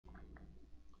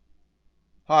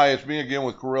Hi, it's me again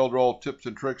with Corel Draw Tips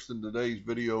and Tricks, and today's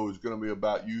video is going to be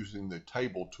about using the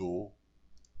table tool,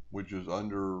 which is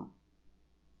under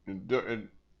and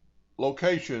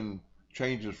location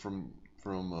changes from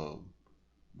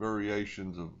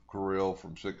variations of Corel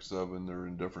from 6.7. They're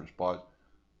in different spots,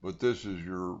 but this is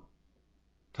your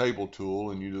table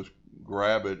tool, and you just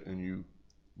grab it and you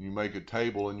make a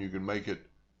table, and you can make it,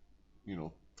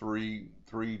 three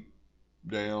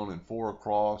down and 4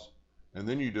 across, and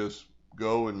then you just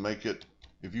go and make it.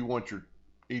 If you want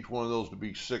each one of those to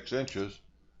be 6 inches,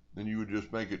 then you would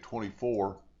just make it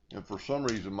 24. And for some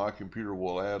reason, my computer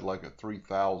will add like a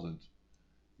 3,000,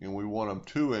 and we want them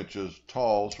 2 inches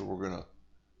tall, so we're gonna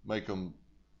make them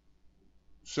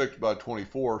 6 by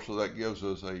 24. So that gives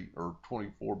us or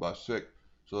 24 by 6.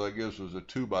 So that gives us a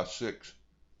 2 by 6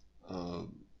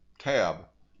 tab.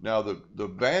 Now the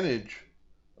advantage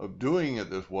of doing it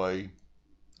this way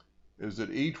is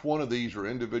that each one of these are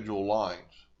individual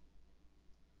lines.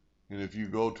 And if you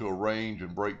go to arrange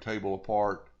and break table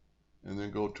apart, and then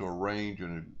go to arrange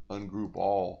and ungroup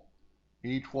all,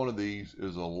 each one of these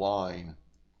is a line.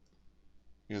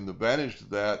 And the advantage to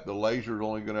that, the laser is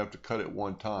only going to have to cut it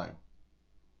one time.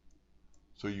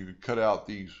 So you could cut out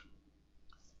these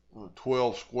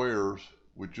 12 squares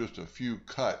with just a few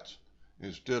cuts,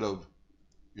 instead of,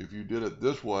 if you did it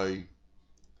this way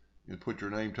and put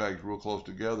your name tags real close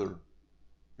together,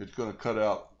 it's going to cut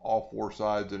out all 4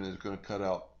 sides, and it's going to cut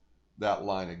out that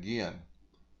line again.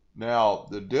 Now,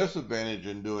 the disadvantage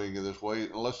in doing it this way,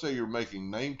 and let's say you're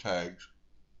making name tags,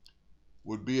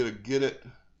 would be to get it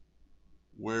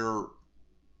where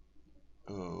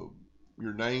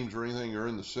your names or anything are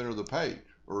in the center of the page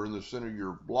or in the center of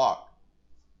your block.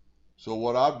 So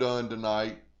what I've done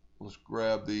tonight, let's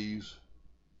grab these,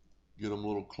 get them a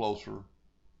little closer.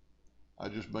 I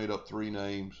just made up 3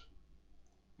 names,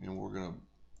 and we're going to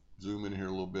zoom in here a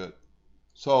little bit.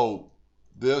 So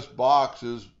this box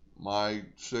is my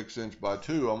 6 inch by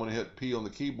 2. I'm going to hit P on the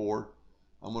keyboard.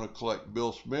 I'm going to select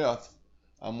Bill Smith.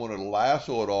 I'm going to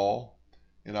lasso it all,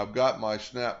 and I've got my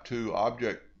snap to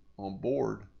object on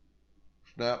board.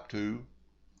 Snap to,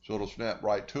 so it'll snap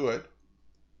right to it.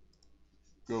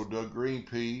 Go to green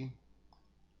P,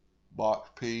 box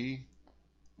P,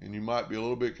 and you might be a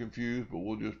little bit confused, but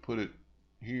we'll just put it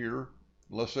here.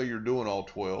 Let's say you're doing all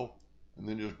 12, and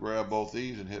then just grab both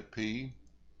these and hit P,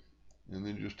 and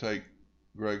then just take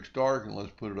Greg Stark and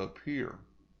let's put it up here,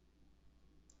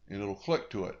 and it'll click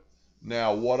to it.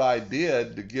 Now what I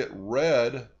did to get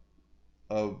rid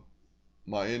of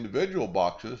my individual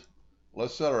boxes,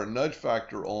 let's set our nudge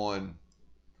factor on,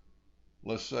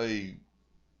 let's say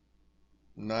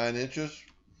 9 inches,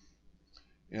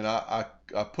 and I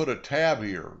put a tab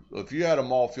here. So if you had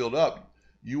them all filled up,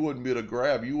 you wouldn't be able to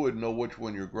grab, you wouldn't know which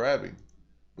one you're grabbing.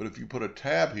 But if you put a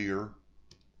tab here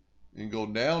and go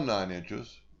down 9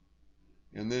 inches,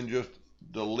 and then just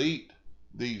delete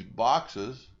these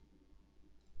boxes,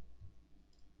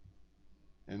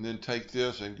 and then take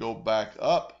this and go back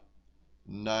up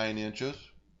 9 inches.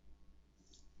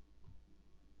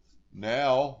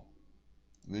 Now,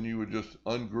 then you would just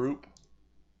ungroup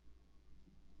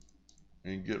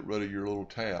and get rid of your little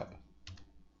tab.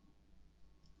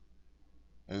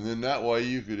 And then that way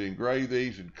you could engrave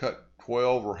these and cut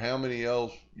 12 or how many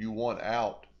else you want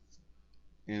out,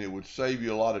 and it would save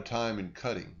you a lot of time in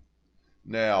cutting.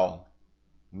 Now,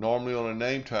 normally on a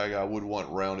name tag I would want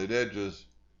rounded edges,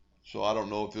 so I don't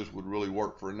know if this would really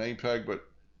work for a name tag, but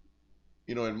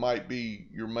it might be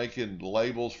you're making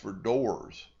labels for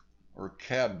doors or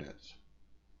cabinets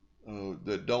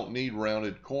that don't need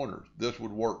rounded corners. This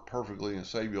would work perfectly and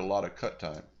save you a lot of cut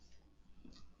time.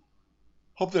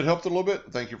 Hope that helped a little bit.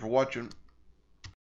 Thank you for watching.